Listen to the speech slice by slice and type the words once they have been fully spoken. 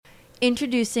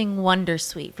Introducing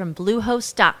Wondersuite from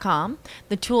Bluehost.com,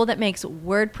 the tool that makes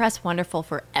WordPress wonderful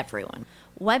for everyone.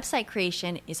 Website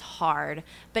creation is hard,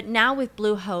 but now with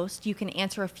Bluehost, you can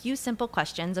answer a few simple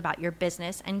questions about your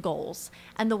business and goals,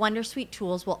 and the Wondersuite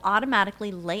tools will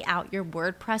automatically lay out your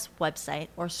WordPress website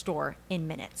or store in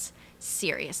minutes.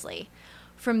 Seriously.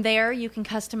 From there, you can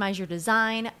customize your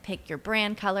design, pick your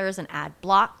brand colors, and add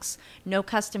blocks. No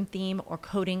custom theme or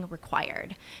coding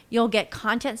required. You'll get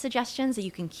content suggestions that you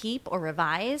can keep or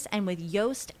revise, and with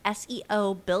Yoast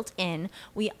SEO built in,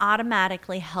 we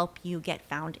automatically help you get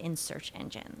found in search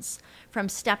engines. From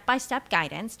step-by-step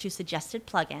guidance to suggested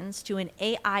plugins to an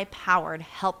AI-powered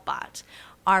help bot,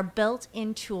 our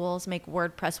built-in tools make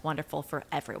WordPress wonderful for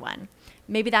everyone.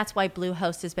 Maybe that's why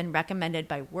Bluehost has been recommended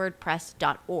by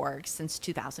WordPress.org since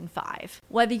 2005.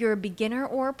 Whether you're a beginner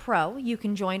or a pro, you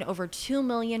can join over 2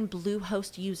 million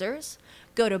Bluehost users.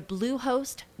 Go to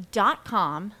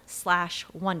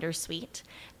bluehost.com/wondersuite.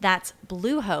 That's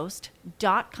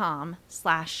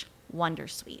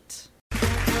bluehost.com/wondersuite.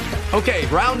 Okay,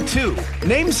 round two.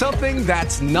 Name something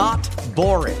that's not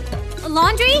boring. A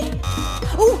laundry?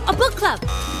 Ooh, a book club.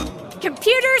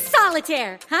 Computer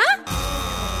solitaire, huh?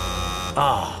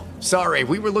 Ah, sorry,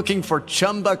 we were looking for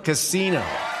Chumba Casino.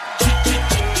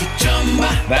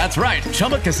 That's right,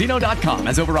 ChumbaCasino.com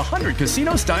has over 100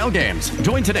 casino-style games.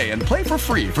 Join today and play for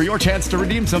free for your chance to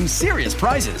redeem some serious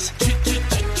prizes.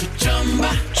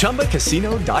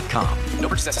 ChumbaCasino.com. No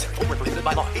purchase necessary. Void where prohibited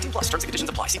by law. 18 plus. Terms and conditions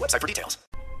apply. See website for details.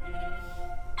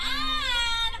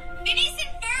 Phineas and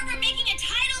Ferb are making a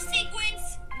title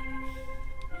sequence.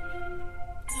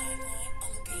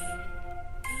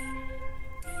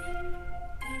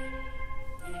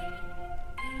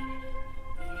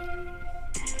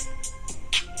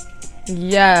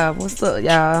 Yeah, what's up,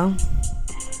 y'all?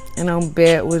 And I'm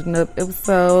back with another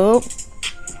episode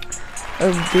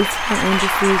of Different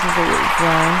Indecisions with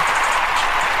y'all.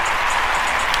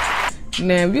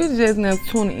 Now, if you just now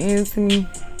tuning in to me,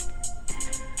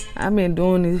 I've been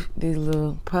doing this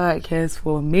little podcast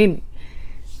for a minute.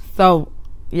 So,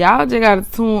 y'all just gotta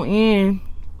tune in.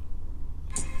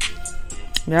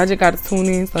 Y'all just gotta tune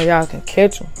in so y'all can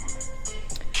catch them.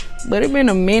 But it been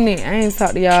a minute. I ain't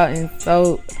talked to y'all in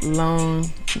so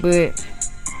long. But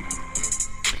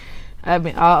I've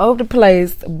been all over the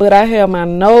place. But I have my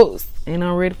notes and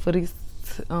I'm ready for this.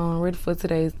 Ready for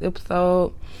today's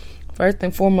episode. First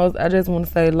and foremost, I just want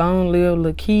to say long live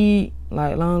Lil Keed.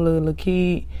 Like long live Lil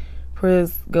Keed.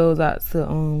 Prayers goes out to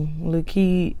Lil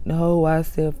Keed, the whole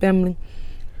YSL family.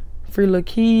 Free Lil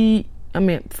Keed.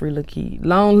 Free Lil Keed.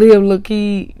 Long live Lil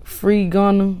Keed. Free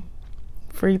Gunna.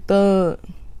 Free Thug.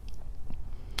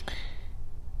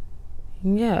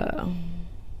 Yeah.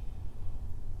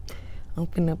 I'm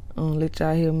finna let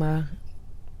y'all hear my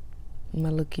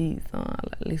Lil Keed song I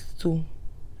like to listen to.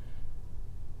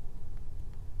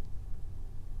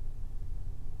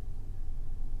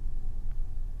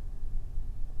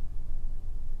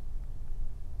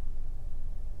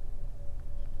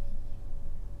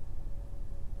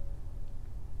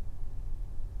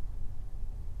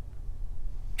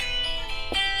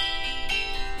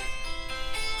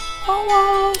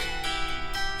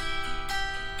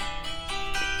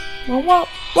 Oh, whoa.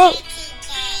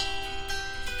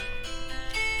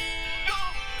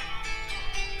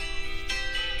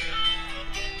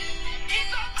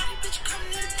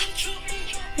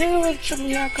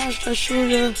 Yeah, cost the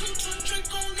sugar.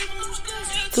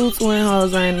 Two twin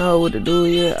hoes ain't know what to do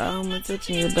yet. I'm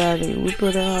touching your body. We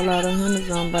put a whole lot of hundreds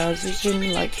on bodies. She treat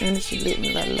me like tennis, she lit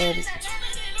me like lettuce.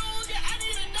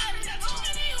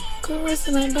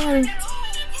 Caressing her body.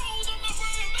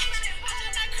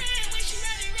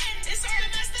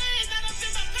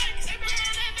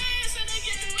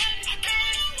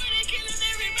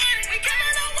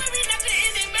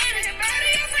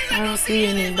 I don't see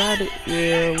anybody.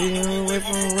 Yeah, we on the way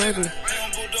from ready.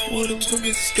 What a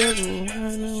good schedule. I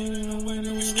know when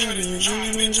I'm ready. I got a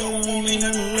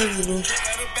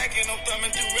back and I'm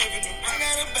thumbing through revenue. I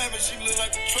got a bad, but she look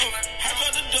like a trophy. I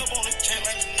got the dub on the chain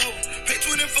like a Nova. Pay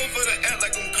 24 for the act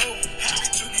like I'm cold. I be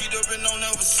too geeked up and don't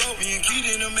never soap. Me and Keed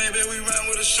in the man, bet we ride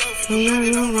with a chauffeur.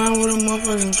 You don't ride with a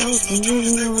motherfucking toaster. You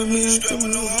don't with me, I'm still with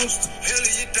no host. Hell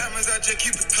of your diamonds, I just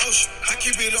keep it kosher. I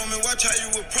keep it on me, watch how you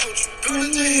approach.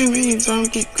 Don't tell me, don't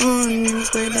keep going. You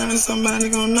stay down and somebody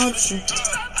gon' notice you.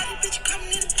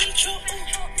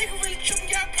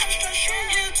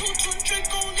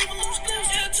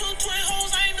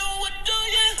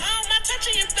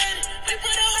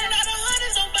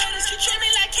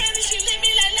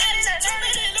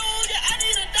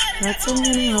 Not too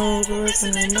many hoes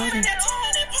working on nothing.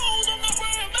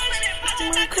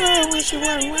 My girl when she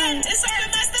work right.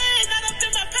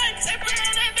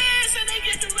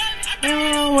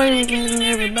 way, we getting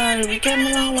everybody. We came a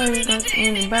long way, we don't see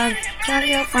anybody. Try to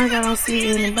get Frank, I don't see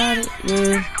anybody.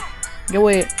 Yeah. Go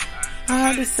ahead. I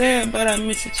had to say it, but I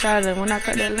miss you, Charlie. When I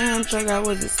cut that lamb truck, I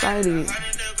was excited.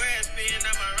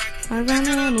 I got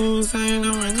no news, I don't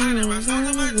know what I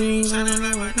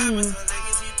know.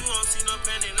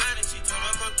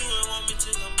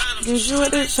 Get you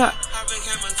at the shop.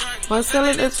 But sell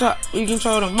it at the shop. You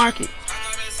control the market.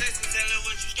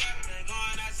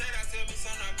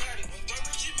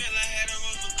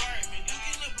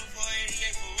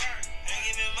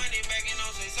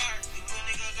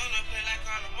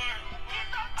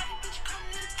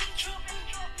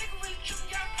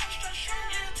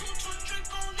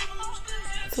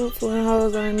 Two twin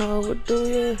hoes, I know what to do,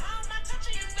 yeah.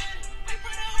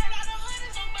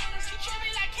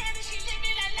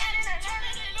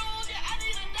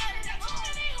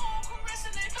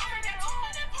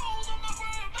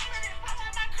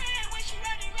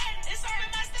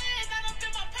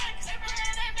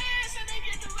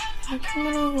 I come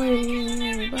a long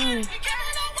way, everybody.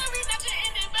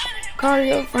 Call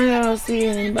your friend, I don't see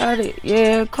anybody.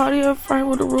 Yeah, call your friend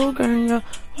with a rule gun, yeah.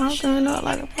 Walking up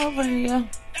like a propane, yeah.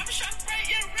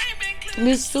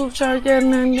 This soup chart, yeah,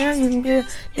 nothing else you can get.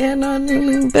 Yeah,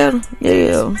 nothing better.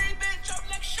 Yeah.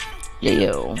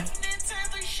 Yeah.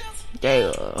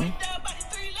 Yeah.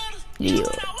 Yeah.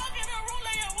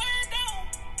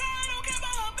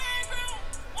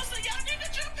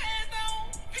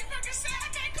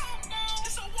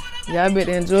 Y'all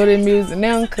better enjoy the music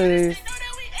now, cause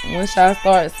once y'all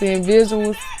start seeing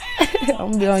visuals,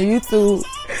 I'm gonna be on YouTube.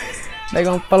 They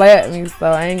gonna flat me, so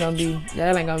I ain't gonna be.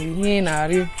 Y'all ain't gonna be hearing all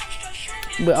this.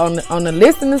 But on the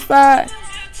listening side,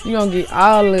 you gonna get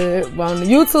all of it. But on the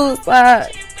YouTube side,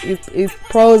 it's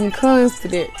pros and cons to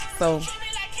that. So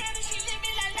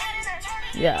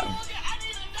yeah.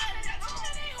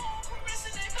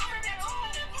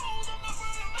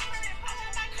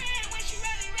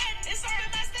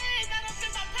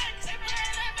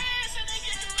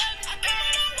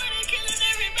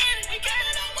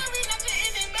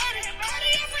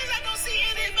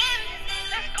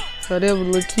 So that was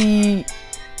Lil Keed.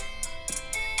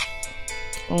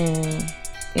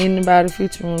 Anybody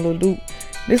featuring Lil Duke.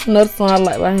 This is another song I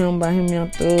like by him Young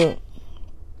Thug.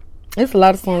 There's a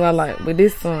lot of songs I like, but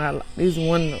this song I like. This is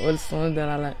one of the other songs that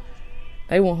I like.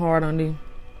 They went hard on this.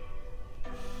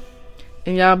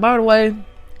 And y'all, by the way,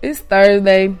 it's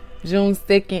Thursday, June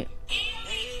 2nd.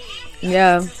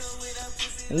 Yeah.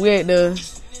 We're at the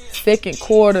second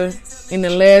quarter in the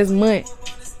last month.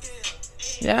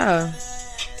 Yeah.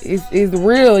 It's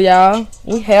real, y'all.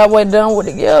 We halfway done with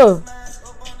the year.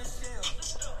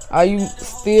 Are you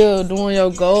still doing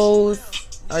your goals?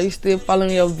 Are you still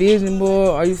following your vision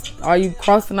board? Are you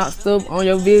crossing out stuff on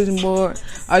your vision board?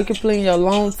 Are you completing your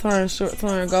long-term,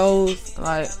 short-term goals?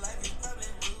 Like,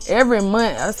 every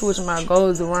month I switch my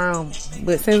goals around.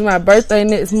 But since my birthday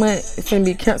next month, it's gonna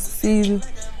be Cancer season.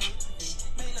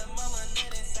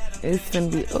 It's gonna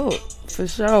be up for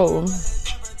sure.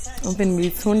 I'm gonna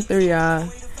be 23, y'all.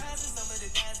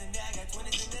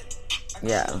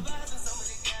 Yeah.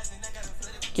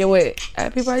 Get what?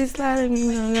 Everybody sliding,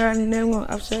 you know, you're never gonna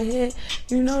up your head.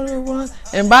 You know the one.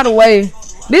 And by the way,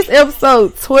 this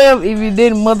episode 12, if you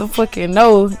didn't motherfucking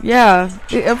know, yeah,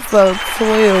 this episode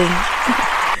 12.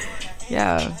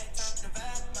 Yeah.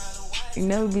 You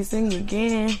never be singing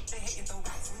again.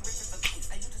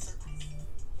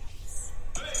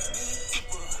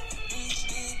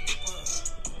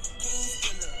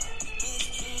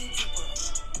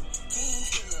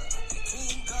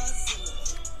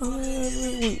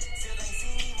 Every week.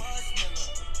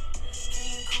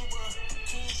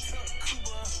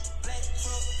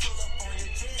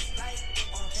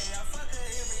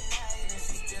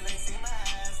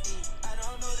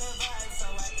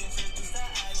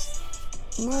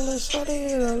 Mother shorty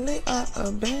is a lit out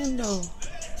a bando.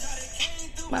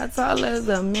 My tall as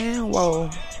a man, whoa.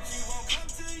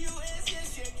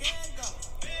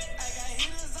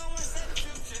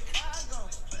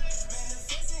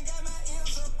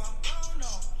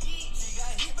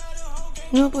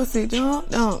 Your pussy jump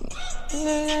down.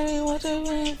 What you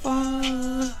waiting for?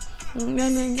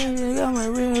 Got my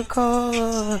real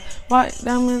car. White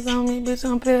diamonds on me, bitch,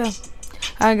 I'm pale.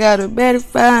 I got a baddie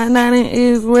 5'9" in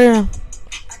Israel.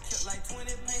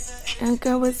 And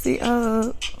cover see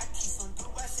up.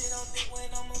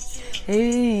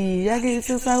 Hey, I get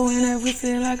since I went that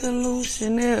pussy like a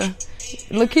lotion there.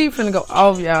 Look, Keed finna go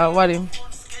off, y'all. What him?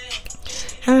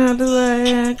 I do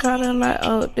it, caught it like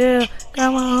out there.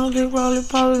 Got my own big roly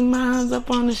poly, my hands up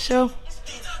on the shelf.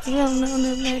 You don't know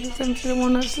that lady tell me she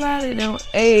want to slide it down.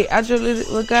 Hey, I just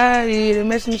look out here and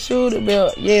messing the shoulder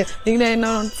belt. Yeah, nigga, they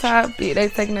know on the top it. They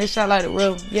taking that shot like the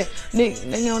rubber. Yeah, nigga,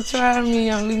 they gonna try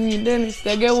me. I'm leaving you there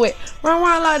instead. Get wet. Run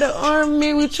around like the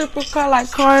army. We triple car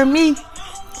like car me.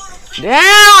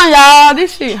 Damn, y'all.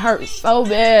 This shit hurts so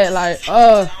bad. Like,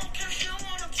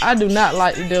 I do not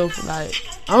like the devil. Like,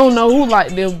 I don't know who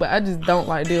like devil, but I just don't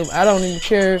like devil. I don't even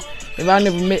care if I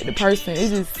never met the person. It's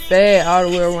just sad all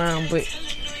the way around, but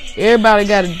everybody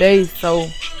got a day, so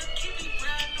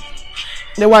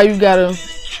that's why you gotta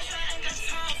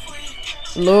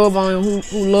love on who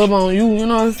love on you. You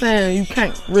know what I'm saying? You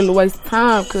can't really waste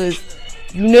time because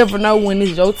you never know when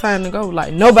it's your time to go.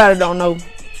 Like, nobody don't know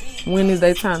when is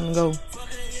their time to go.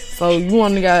 So you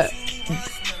only got,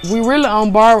 we really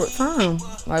on borrowed time.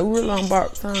 Like, we really on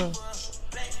borrowed time.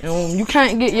 And you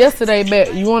can't get yesterday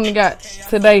back. You only got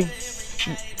today.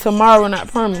 Tomorrow not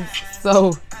promised.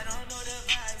 So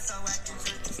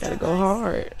gotta go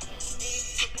hard.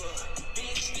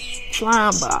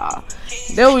 Slime ball.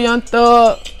 That was Young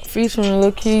Thug featuring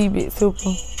Lil Keed, Big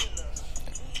Super.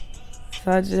 So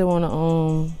I just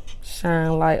wanna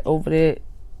shine light over that,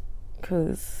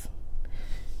 cause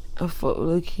I fuck with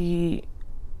Lil Keed.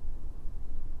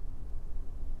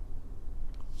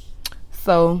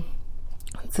 So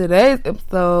today's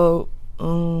episode,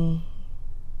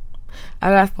 I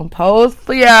got some posts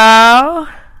for y'all.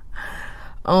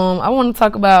 I want to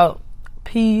talk about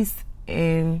peace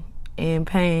and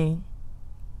pain.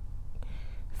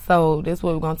 So that's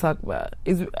what we're gonna talk about.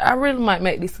 I really might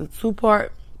make this a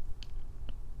 2-part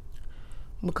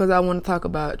because I want to talk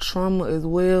about trauma as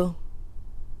well.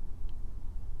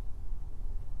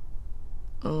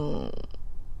 I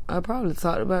probably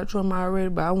talked about trauma already,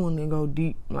 but I want to go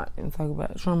deep and talk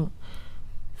about trauma.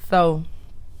 So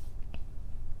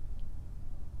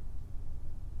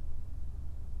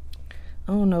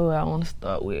I don't know what I want to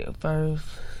start with first.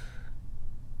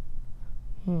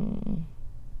 So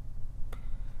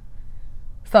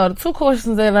the 2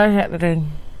 questions that I had today,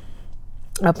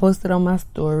 I posted on my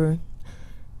story,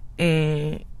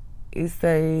 and it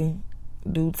say,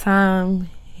 do time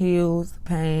heals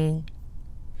pain?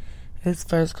 That's the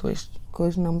first question.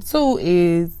 Question number 2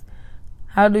 is,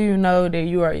 how do you know that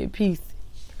you are at peace?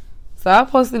 So I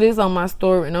posted this on my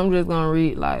story, and I'm just going to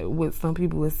read like what some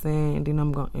people were saying, and then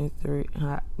I'm going to answer it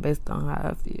based on how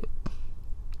I feel.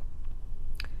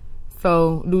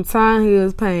 So, do time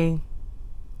heals pain?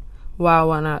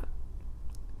 Why not?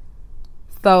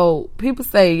 So, people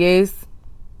say yes.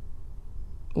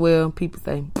 Well, people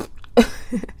say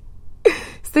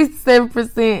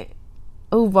 67%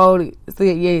 who voted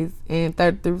said yes, and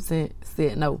 33%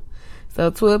 said no.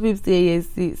 So, 12 people said yes,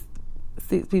 6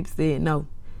 people said no.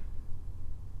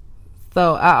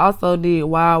 So I also did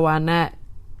why not,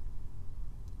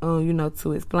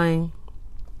 to explain.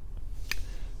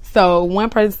 So one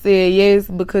person said yes,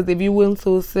 because if you're willing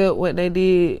to accept what they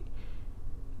did,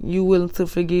 you willing to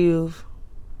forgive.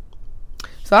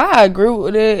 So I agree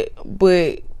with that,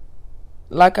 but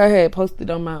like I had posted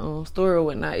on my own story or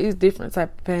whatnot, it's different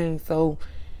type of pain. So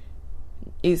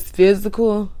it's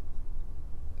physical,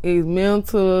 it's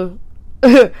mental,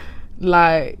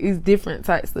 like it's different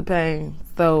types of pain.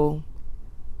 So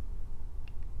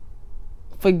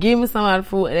forgiving somebody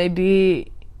for what they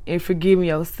did and forgiving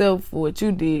yourself for what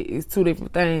you did is 2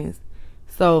 different things.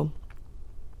 So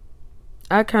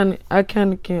I kind of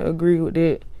can agree with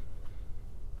that.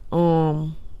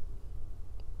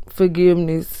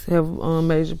 Forgiveness have a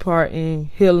major part in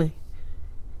healing,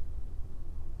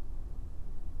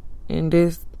 and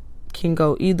this can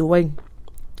go either way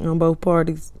on both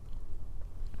parties.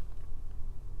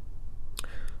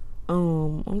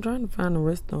 I'm trying to find the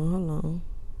rest of them. Hold on.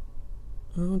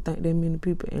 I don't think that many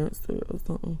people answered or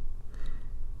something.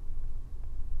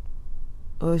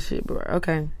 Oh shit, bro.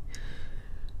 Okay.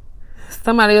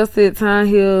 Somebody else said time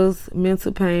heals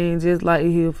mental pain just like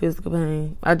it heals physical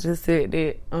pain. I just said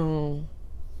that.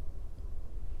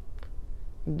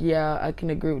 Yeah, I can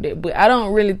agree with that. But I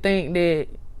don't really think that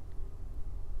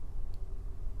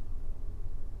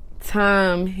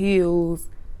time heals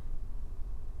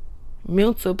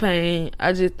mental pain.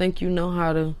 I just think you know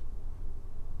how to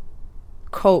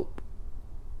cope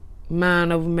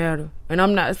mind over matter. And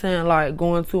I'm not saying like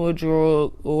going to a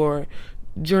drug or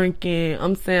drinking.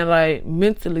 I'm saying like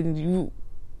mentally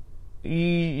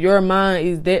your mind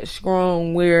is that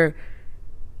strong where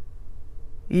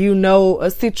you know a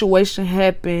situation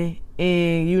happened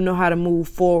and you know how to move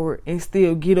forward and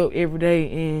still get up every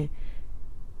day and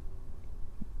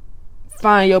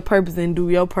find your purpose and do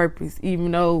your purpose,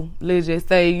 even though, let's just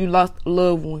say, you lost a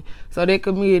loved one. So that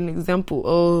could be an example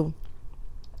of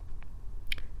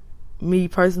me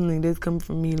personally, that's coming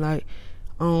from me, like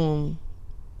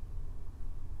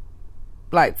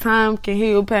time can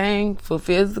heal pain for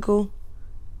physical,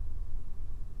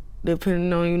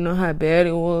 depending on, how bad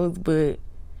it was, but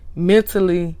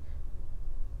mentally,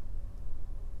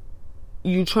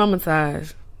 you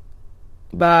traumatized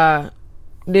by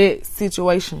that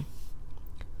situation.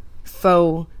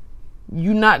 So,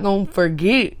 you not gonna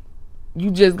forget.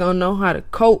 You just gonna know how to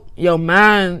cope. Your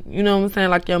mind, you know what I'm saying?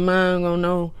 Like, your mind gonna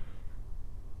know.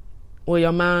 Well,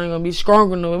 your mind gonna be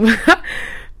stronger enough.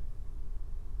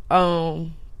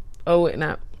 Or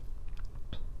whatnot.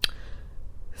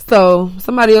 So,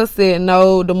 somebody else said,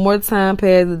 no, the more time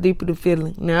passes, the deeper the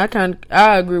feeling. Now,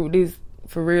 I agree with this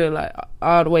for real, like,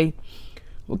 all the way.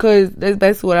 Because that's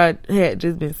basically what I had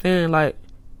just been saying. Like,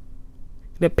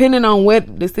 depending on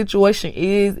what the situation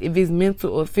is, if it's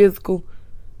mental or physical,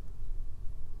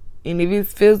 and if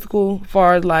it's physical, as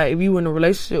far as like if you in a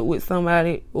relationship with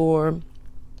somebody, or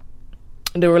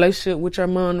the relationship with your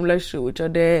mom, the relationship with your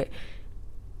dad,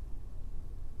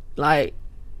 like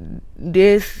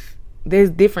that's a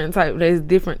different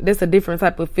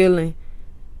type of feeling.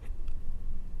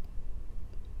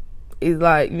 It's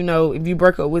like, if you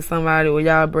break up with somebody, or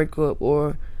y'all break up,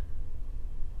 or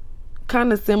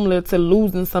kind of similar to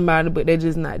losing somebody, but they're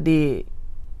just not dead.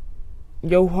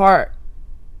 Your heart,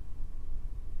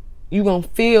 you gonna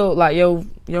feel like your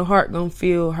heart gonna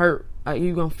feel hurt, like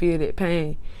you gonna feel that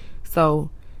pain. So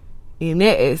in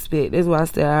that aspect, that's why I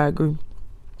said I agree.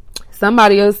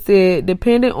 Somebody else said,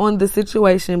 depending on the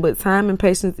situation, but time and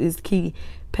patience is key.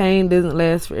 Pain doesn't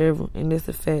last forever, and that's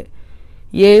a fact.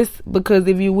 Yes, because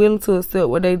if you're willing to accept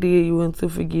what they did, you're willing to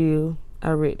forgive. I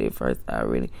read that first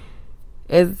already.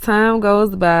 As time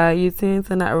goes by, you tend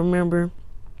to not remember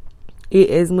it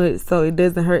as much, so it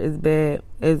doesn't hurt as bad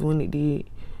as when it did.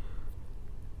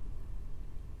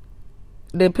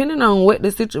 Depending on what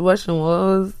the situation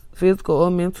was, physical or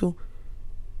mental,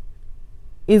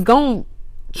 it's going to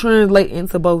translate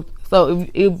into both. So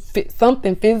if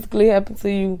something physically happened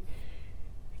to you,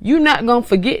 you're not going to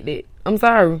forget it. I'm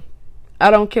sorry. I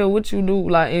don't care what you do.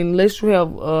 Like, unless you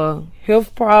have a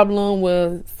health problem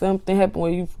where something happened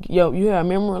where you have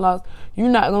memory loss, you're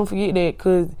not going to forget that,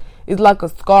 because it's like a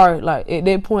scar. Like, at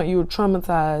that point, you're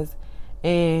traumatized,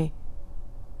 and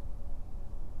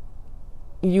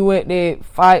you at that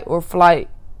fight or flight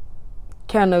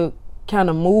kind of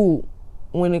mood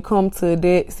when it comes to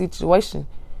that situation.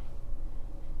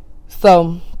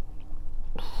 So,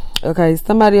 okay,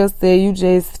 somebody else said you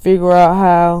just figure out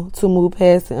how to move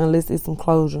past it unless it's some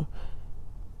closure.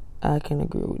 I can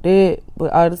agree with that,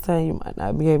 but all the time you might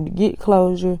not be able to get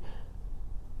closure.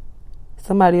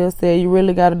 Somebody else said you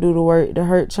really got to do the work. The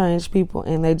hurt change people,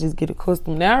 and they just get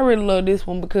accustomed. Now, I really love this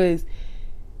one, because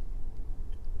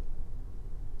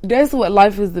that's what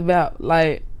life is about.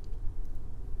 Like,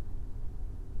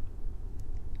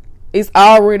 it's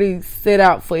already set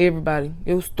out for everybody.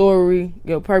 Your story,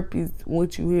 your purpose,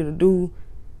 what you here to do,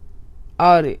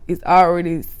 all that. It's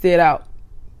already set out.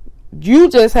 You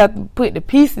just have to put the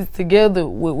pieces together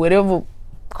with whatever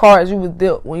cards you was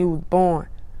dealt when you was born.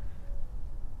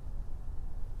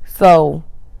 So,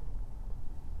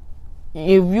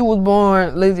 if you was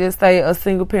born, let's just say, a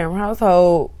single parent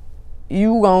household,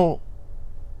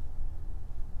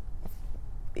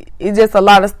 it's just a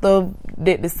lot of stuff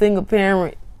that the single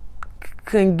parent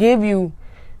can give you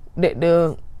that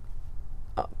the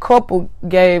couple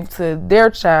gave to their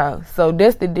child. So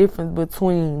that's the difference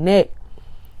between that.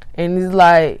 And it's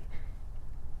like,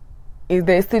 is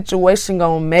that situation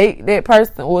gonna make that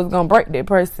person, or it's gonna break that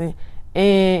person?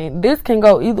 And this can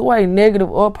go either way, negative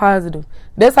or positive.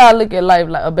 That's how I look at life,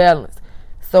 like a balance.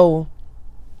 So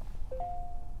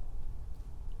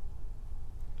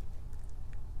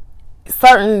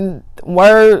certain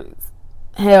words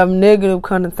have negative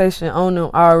connotation on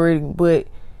them already, but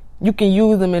you can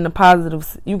use them in the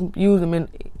positive. You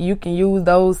can use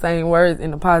those same words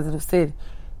in a positive setting.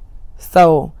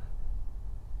 So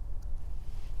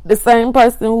the same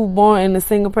person who's born in a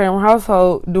single parent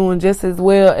household doing just as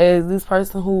well as this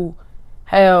person who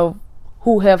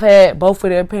have had both of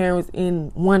their parents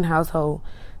in one household.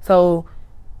 So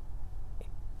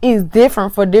it's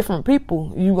different for different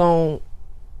people. You gonna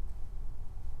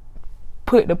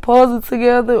put the puzzle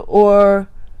together, or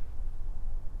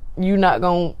you're not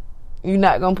gonna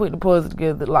put the puzzle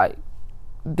together. Like,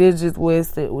 this just where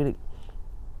it's at with it.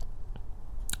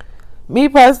 Me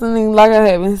personally, like I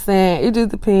have been saying, it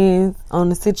just depends on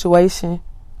the situation,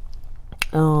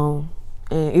 and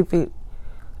if it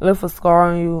left a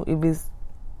scar on you, if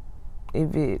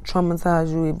it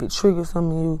traumatized you, if it triggers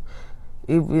something in you,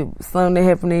 if it's something that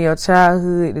happened in your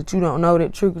childhood that you don't know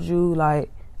that triggered you,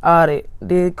 like, all that.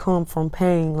 They come from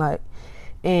pain, like,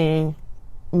 and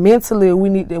mentally we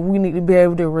need to be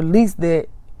able to release that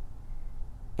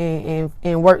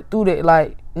and work through that.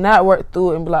 Like, not work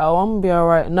through it and be like, oh, I'm gonna be all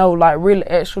right. No, like, really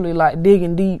actually, like,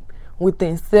 digging deep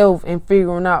within self and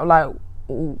figuring out, like,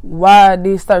 why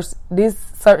this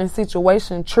certain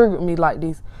situation triggered me like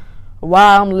this,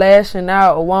 why I'm lashing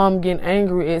out or why I'm getting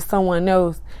angry at someone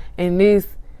else, and this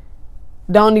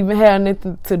don't even have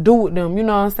nothing to do with them. You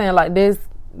know what I'm saying? Like,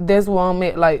 that's where I'm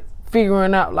at, like,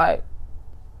 figuring out, like,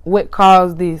 what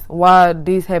caused this, why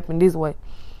this happened this way.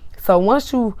 So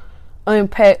once you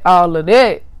unpack all of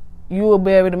that, you will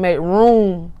be able to make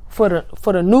room for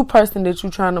the new person that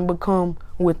you're trying to become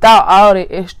without all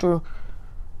the extra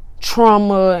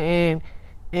trauma and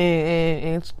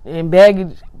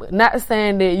baggage. Not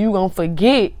saying that you gonna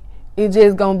forget, it's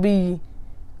just gonna be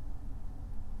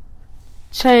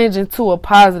changing to a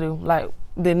positive, like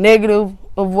the negative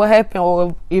of what happened,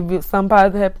 or if it's something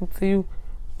positive happened to you.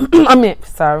 If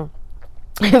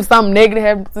something negative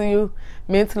happened to you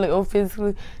mentally or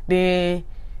physically, then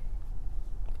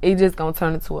it just gonna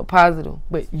turn into a positive.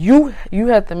 But you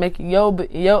have to make it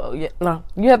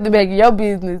you have to make it your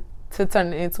business to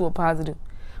turn it into a positive,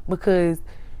 because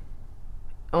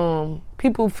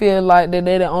people feel like that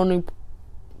they're the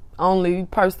only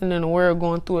person in the world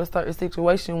going through a certain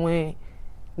situation, when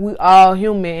we all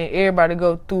human and everybody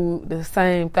go through the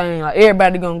same thing. Like,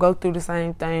 everybody gonna go through the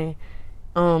same thing.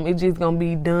 It's just gonna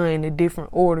be done in a different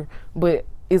order, but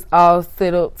it's all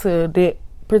set up to that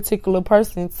particular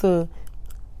person to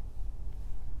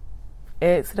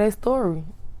add to that story,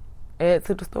 add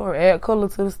to the story, add color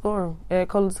to the story, add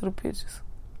color to the pictures.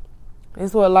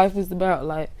 That's what life is about.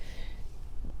 Like,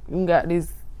 you got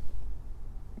this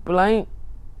blank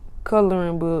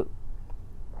coloring book,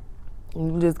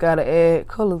 and you just gotta add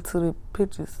color to the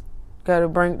pictures. Gotta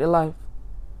bring it to life.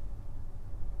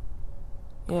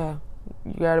 Yeah,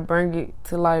 you gotta bring it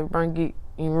to life, bring it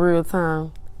in real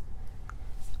time.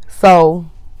 So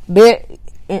that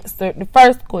answered the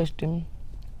first question.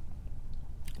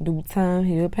 Do time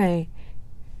heal pain?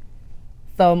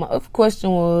 So my other question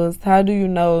was, how do you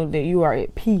know that you are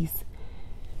at peace?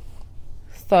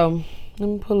 So let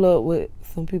me pull up what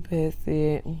some people have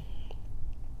said.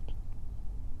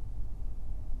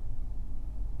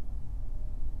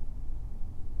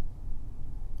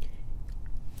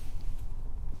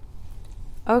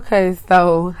 Okay,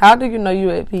 so how do you know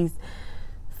you're at peace?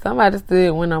 Somebody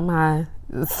said when I'm high.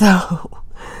 So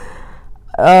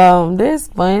that's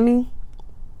funny.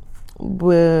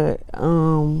 But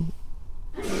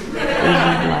it's just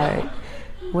like,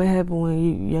 what happened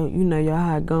when you know your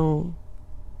high gone?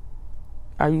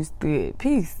 Are you still at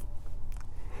peace?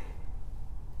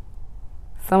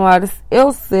 Somebody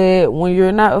else said when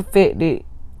you're not affected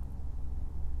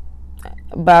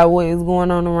by what is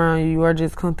going on around you, you are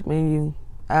just comfortable in you.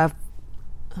 I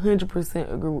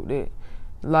 100% agree with that.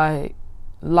 Like,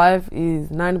 life is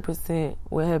 90%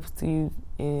 what happens to you,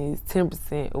 and it's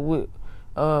 10% of what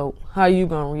how you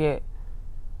gonna react.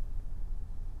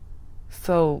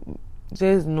 So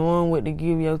just knowing what to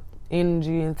give your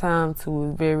energy and time to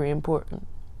is very important.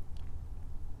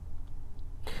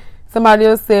 Somebody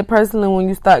else said, personally, when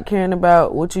you start caring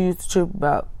about what you used to trip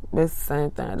about, that's the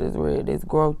same thing I just read. It's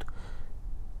growth.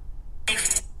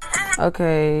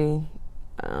 Okay,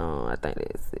 I think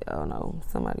that's it. I don't know.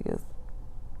 Somebody else.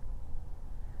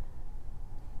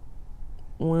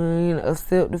 When you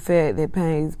accept the fact that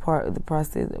pain is part of the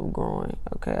process of growing.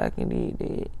 Okay, I can read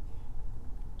that.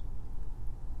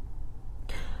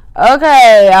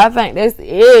 Okay, I think that's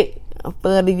it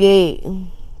for the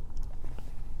game.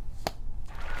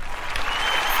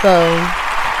 So,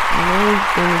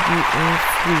 let's get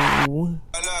into.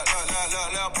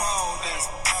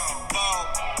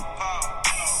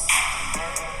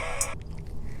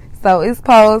 So it's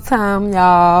pole time,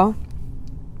 y'all.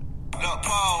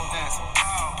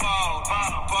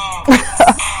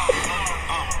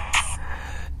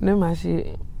 That's my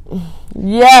shit.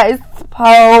 Yeah, it's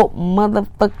pole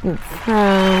motherfucking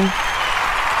time.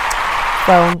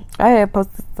 So I had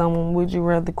posted some would you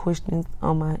rather questions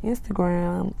on my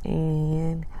Instagram,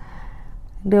 and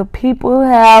the people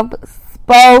have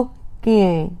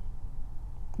spoken.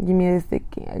 Give me a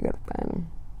second, I gotta find them.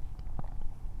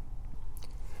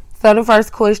 So the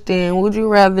first question, would you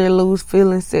rather lose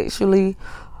feelings sexually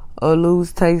or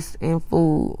lose taste in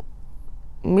food?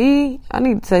 Me, I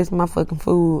need to taste my fucking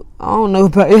food. I don't know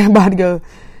about everybody go,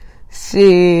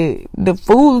 shit, the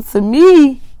food to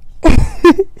me,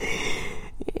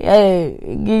 yeah,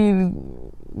 give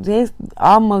you just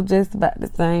almost just about the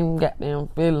same goddamn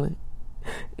feeling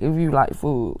if you like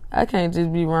food. I can't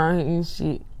just be around here eating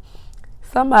shit.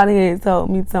 somebody had told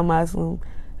me some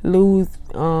lose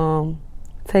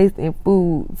taste in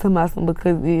food, some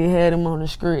because it had them on a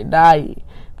strict diet.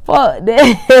 Fuck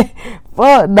that.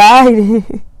 Fuck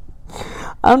dieting.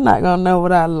 I'm not gonna know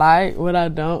what I like, what I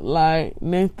don't like,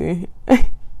 nothing.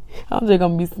 I'm just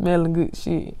gonna be smelling good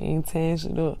shit and tan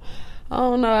shit up. I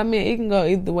don't know. I mean, it can go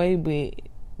either way, but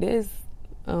that's,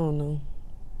 I don't know.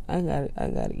 I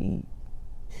gotta eat.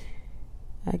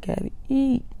 I gotta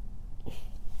eat.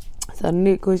 So the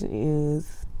next question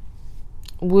is,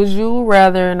 would you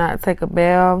rather not take a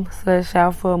bath /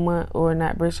 shower for a month or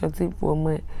not brush your teeth for a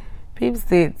month? People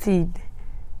said teeth.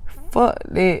 Fuck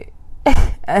that.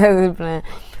 I was playing.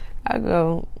 I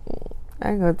go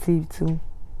teeth too.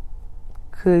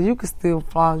 Cause you can still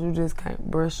floss, you just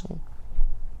can't brush them.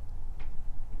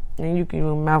 And you can use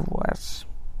mouthwash.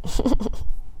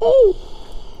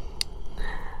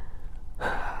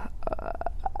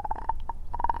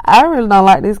 I really don't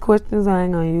like these questions. I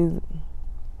ain't gonna use it.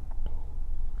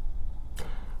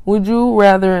 Would you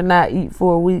rather not eat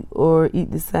for a week or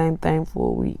eat the same thing for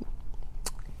a week?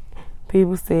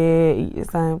 People said eat the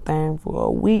same thing for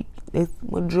a week. It's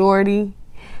majority.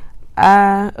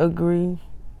 I agree.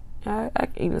 I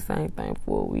can eat the same thing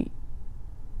for a week.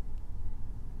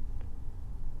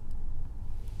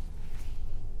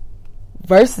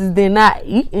 Versus then not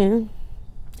eating.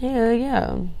 Hell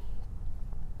yeah.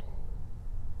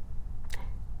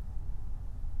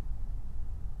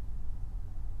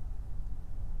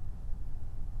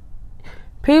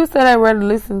 People say they rather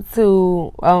listen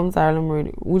to, I'm sorry, let me read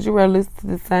it. Would you rather listen to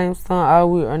the same song all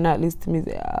week or not listen to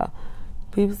music at all?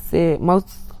 People said,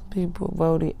 most people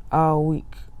voted all week.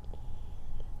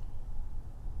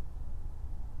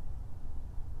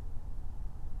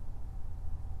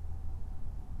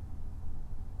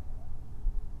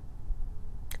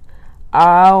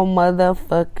 All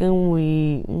motherfucking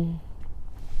week.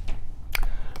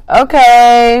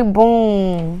 Okay,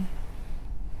 boom.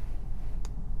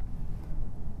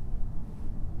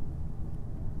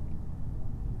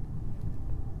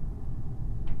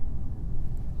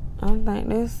 I think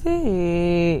that's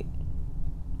it.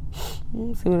 Let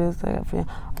me see what else I got for you.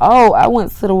 Oh, I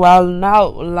went to the Wild 'N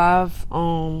Out live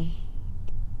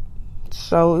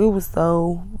show. It was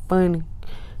so funny.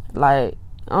 Like,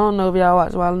 I don't know if y'all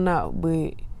watch Wild 'N Out,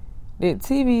 but that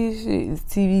TV shit is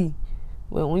TV.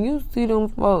 But when you see them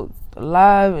folks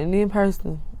live and in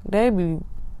person, they be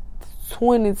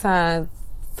 20 times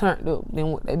turned up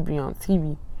than what they be on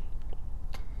TV.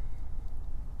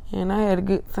 And I had a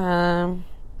good time.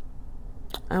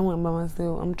 I went by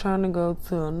myself. I'm trying to go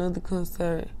to another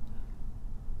concert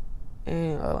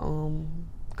and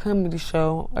comedy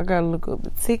show. I gotta look up the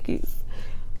tickets.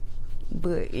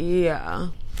 But yeah,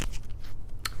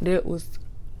 that was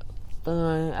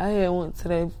fun. I had went to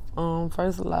their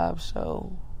first live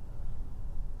show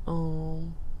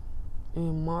in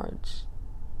March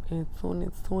in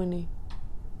 2020.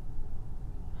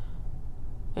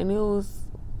 And it was,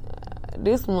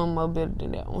 this one more better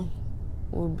than that one.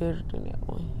 Way better than that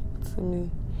one to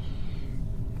me.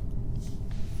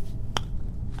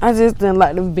 I just didn't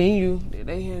like the venue that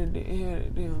they had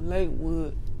in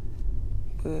Lakewood.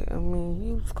 But I mean,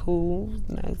 it was cool. It was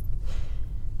nice.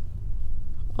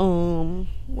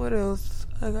 What else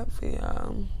I got for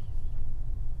y'all?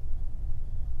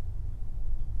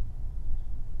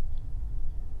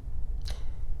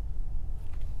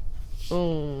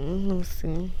 Let me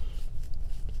see.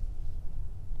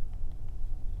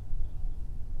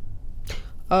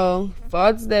 Oh,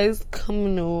 Father's Day is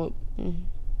coming up.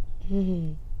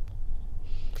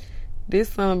 This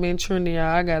song been trending, y'all.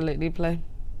 I gotta let it play.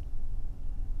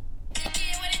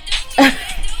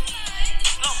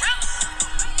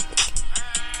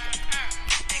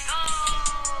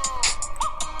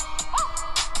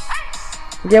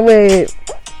 Get with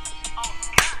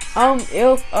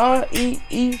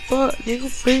F-R-E-E, fuck, nigga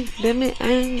free. Then it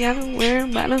ain't gotta worry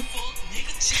about them.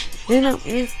 Then I'm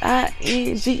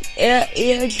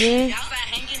S-I-N-G-L-E again.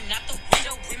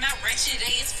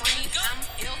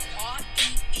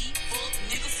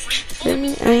 Then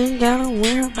it ain't gotta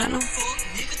worry about them.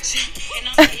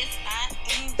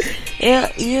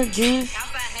 L-E again.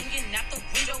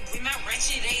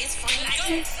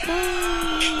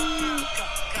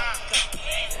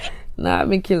 Nah, I've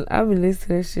been listening to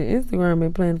that shit. Instagram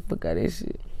been playing the fuck out of that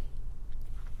shit.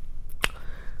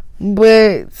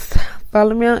 But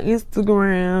follow me on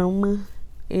Instagram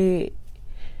at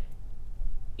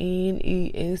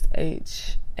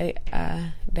NESHAI.A.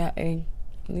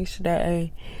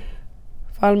 Nisha.A.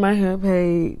 Follow my hair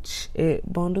page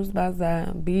at Bundles by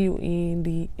Zion.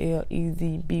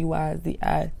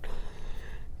 BUNDLEZBYZI.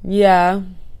 Yeah.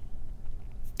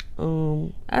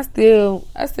 I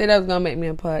said I was gonna make me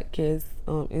a podcast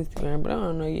on Instagram, but I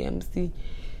don't know yet. I'm gonna see,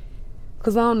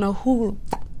 cause I don't know who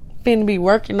finna be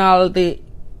working all of that.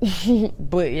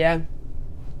 But yeah,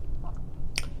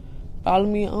 follow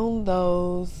me on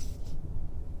those.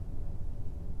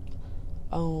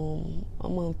 I'm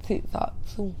on TikTok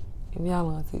too. If y'all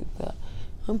on TikTok,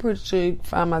 I'm pretty sure you can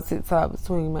find my TikTok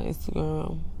between my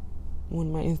Instagram, one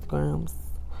of my Instagrams.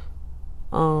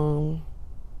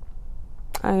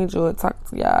 I enjoy talking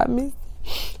to y'all.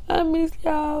 I miss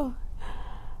y'all.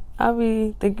 I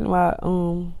be thinking about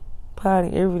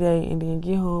potting every day and then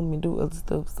get home and do other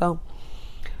stuff. So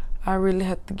I really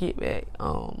have to get back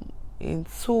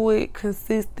into it,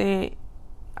 consistent.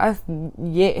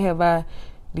 Yet have I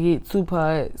did 2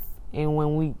 pods in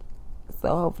 1 week.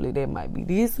 So hopefully that might be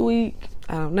this week.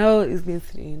 I don't know. It's getting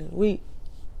to the end of the week.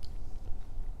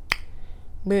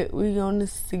 But we're gonna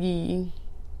see.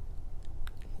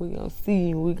 We're gonna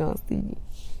see.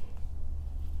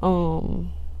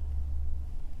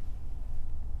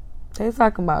 They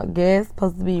talking about gas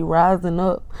supposed to be rising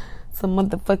up to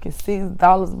motherfucking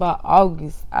 $6 by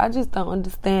August. I just don't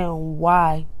understand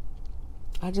why.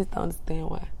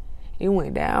 It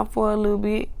went down for a little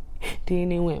bit,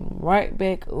 then it went right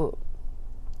back up.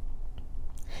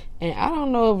 And I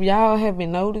don't know if y'all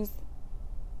haven't noticed,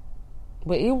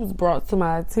 but it was brought to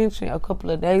my attention a couple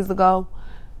of days ago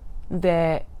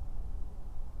that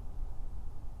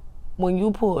when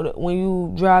you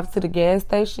drive to the gas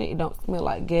station, it don't smell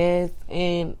like gas.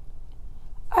 And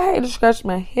I had to scratch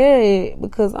my head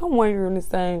because I'm wondering the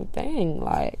same thing.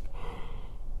 Like,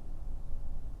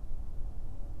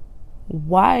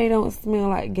 why it don't smell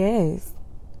like gas?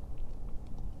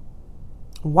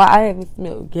 Why I haven't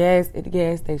smelled gas at the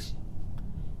gas station?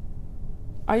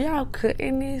 Are y'all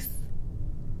cutting this?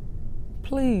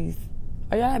 Please.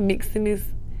 Are y'all mixing this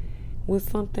with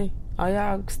something? Are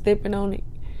y'all stepping on it?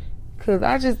 Because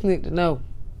I just need to know.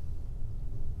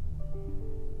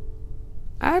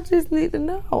 I just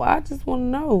want to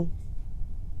know.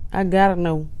 I gotta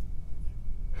know.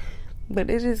 But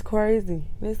it's just crazy.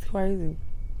 It's crazy.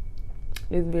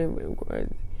 It's very, very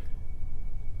crazy.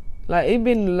 Like, it's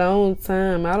been a long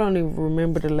time. I don't even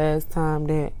remember the last time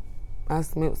that I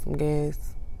smelled some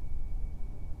gas.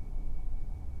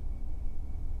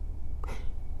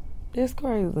 It's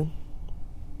crazy.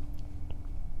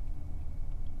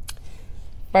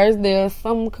 First there's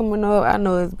something coming up. I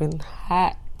know it's been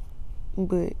hot,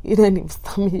 but it ain't even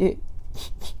started yet.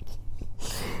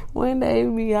 One day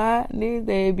it be hot, next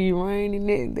day it be raining,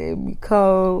 next day it be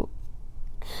cold.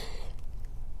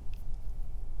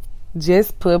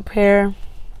 Just prepare.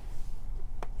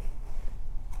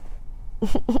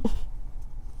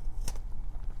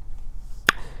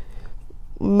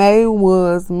 May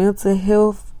was mental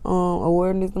health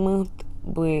awareness month,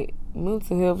 but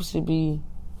mental health should be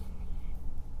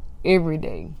every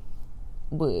day.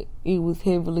 But it was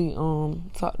heavily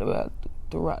talked about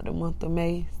throughout the month of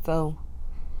May. So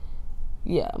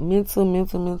yeah, mental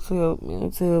health.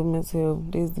 This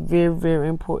is very, very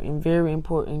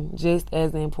important, just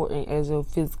as important as your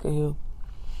physical health.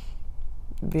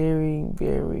 Very,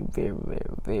 very, very,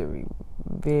 very, very,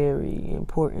 very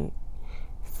important.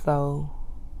 So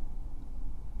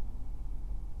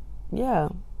yeah,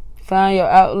 find your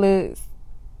outlets.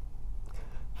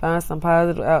 Find some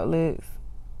positive outlets.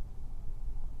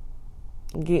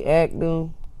 Get active.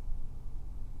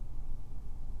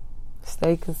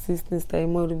 Stay consistent, stay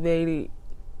motivated.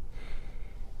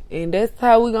 And that's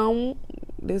how we gonna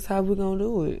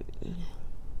do it.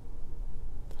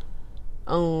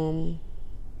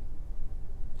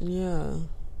 Yeah.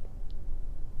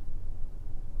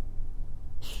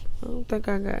 I don't think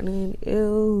I got anything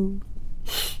else.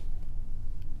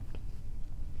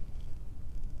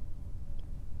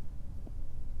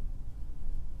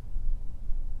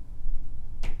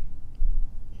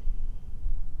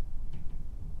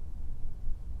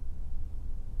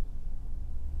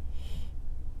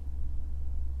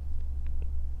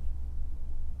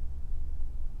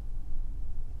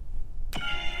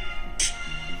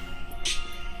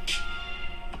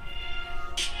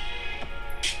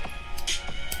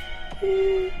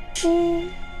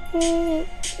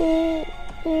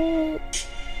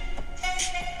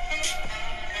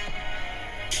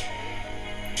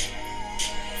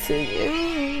 To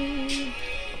you.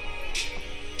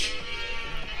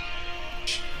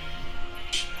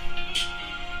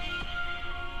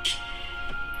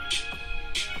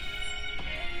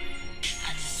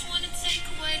 I just wanna take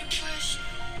away the pressure.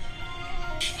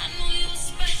 I knew you were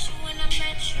special when I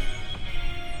met you.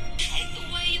 Hate the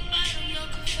way you battle your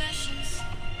confessions.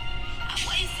 I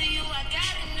wait for you, I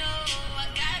gotta know.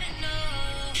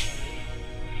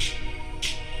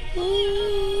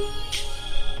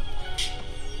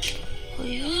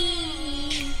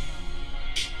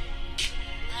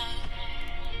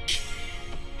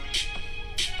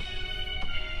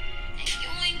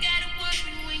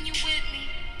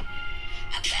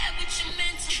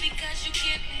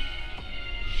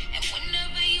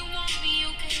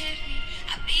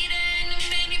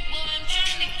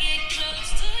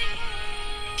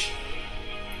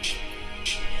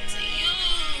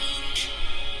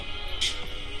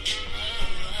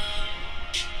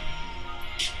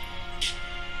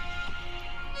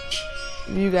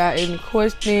 you got any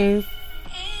questions,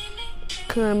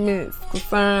 comments,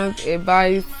 concerns,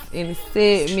 advice, any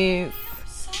segments,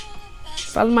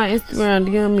 follow my Instagram,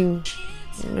 DM me.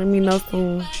 Let me know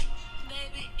some.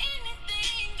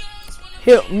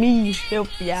 Help me, help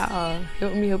y'all.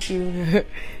 Help me, help you.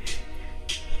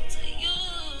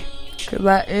 Cause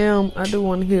I do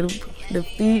want to hear the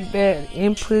feedback,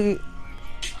 input.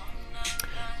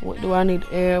 What do I need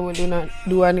to add? What do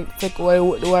I need to take away?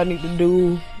 What do I need to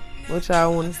do? What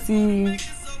y'all want to see?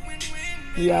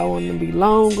 Do y'all want to be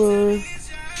longer?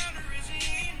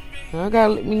 Y'all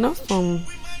gotta let me know something.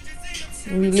 If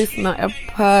you listen on Apple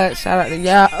Pod, shout out to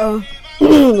y'all.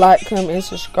 Like, comment, and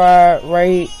subscribe,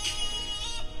 rate.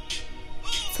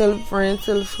 Tell a friend,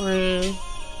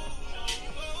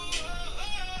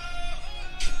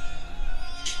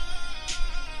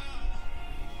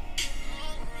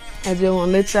 I just want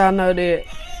to let y'all know that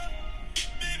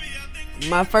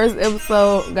my first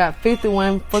episode got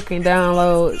 51 fucking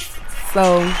downloads.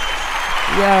 So,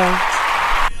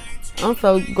 yeah. I'm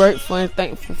so grateful and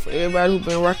thankful for everybody who's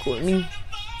been rocking with me.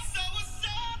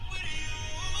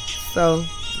 So,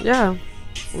 yeah.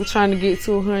 We're trying to get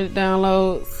to 100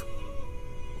 downloads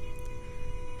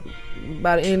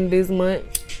by the end of this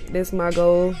month. That's my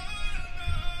goal.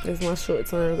 That's my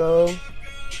short-term goal.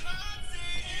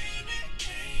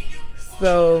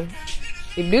 So,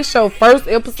 if this your first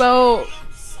episode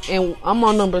and I'm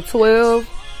on number 12,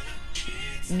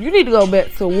 you need to go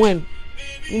back to 1.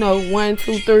 1,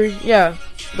 2, 3. Yeah.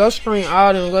 Go stream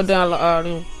all them. Go download all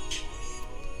them.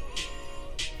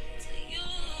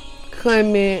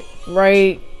 Comment,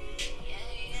 rate.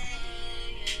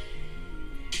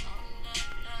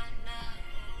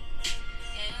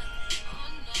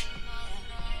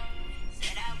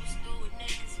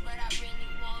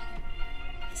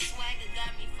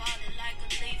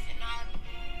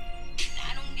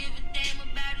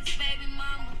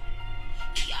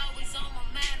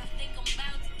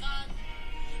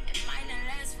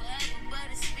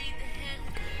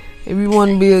 If you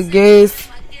want to be a guest,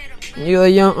 you're a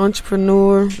young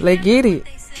entrepreneur, let's get it.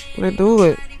 Let's do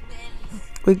it.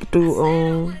 We could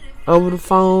do over the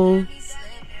phone.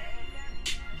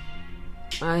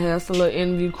 I have some little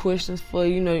interview questions for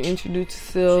you. Introduce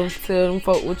yourself, tell them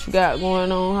folk what you got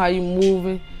going on, how you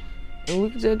moving, and we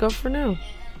can just go from there.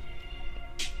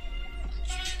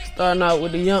 Starting out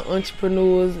with the young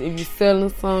entrepreneurs. If you're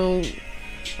selling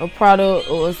a product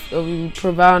or if you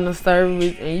providing a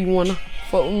service and you want to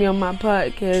fuck with me on my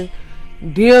podcast,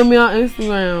 DM me on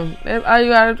Instagram. That's all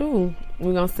you gotta do.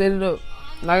 We're gonna set it up.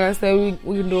 Like I said, we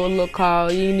can do a little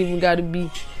call. You ain't even gotta be,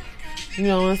 you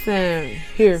know what I'm saying,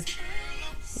 here.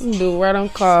 You can do it right on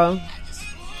call.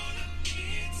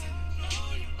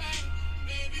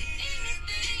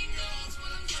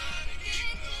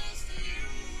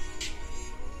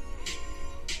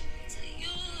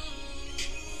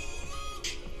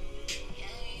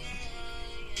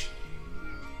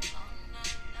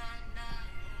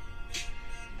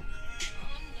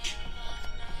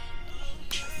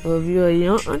 So if you're a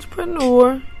young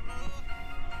entrepreneur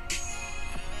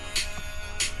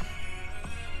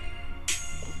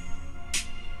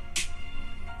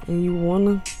and you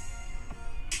wanna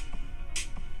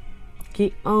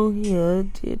get on here,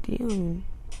 DM me.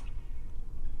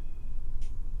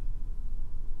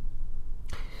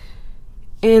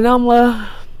 And I'm gonna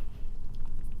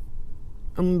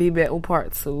be back with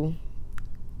part 2.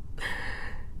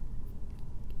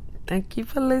 Thank you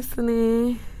for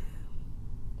listening.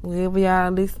 Wherever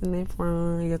y'all listening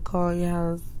from, your car, your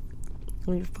house,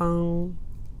 on your phone.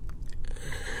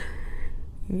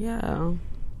 Yeah.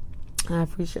 I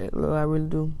appreciate it, Lord. I really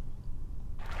do.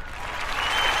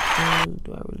 I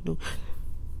really do.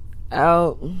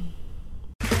 Out.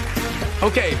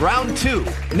 Okay, round 2.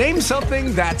 Name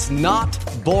something that's not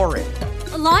boring.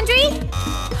 A laundry?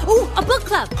 Ooh, a book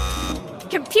club.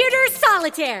 Computer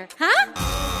solitaire, huh?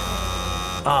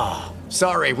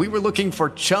 Sorry, we were looking for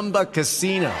Chumba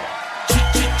Casino.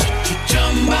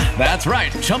 That's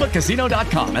right.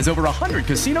 ChumbaCasino.com has over 100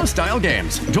 casino-style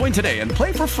games. Join today and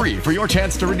play for free for your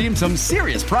chance to redeem some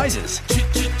serious prizes.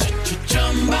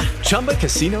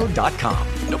 ChumbaCasino.com.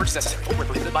 No purchase necessary. Void where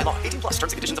prohibited by law. 18+ terms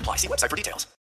and conditions apply. See website for details.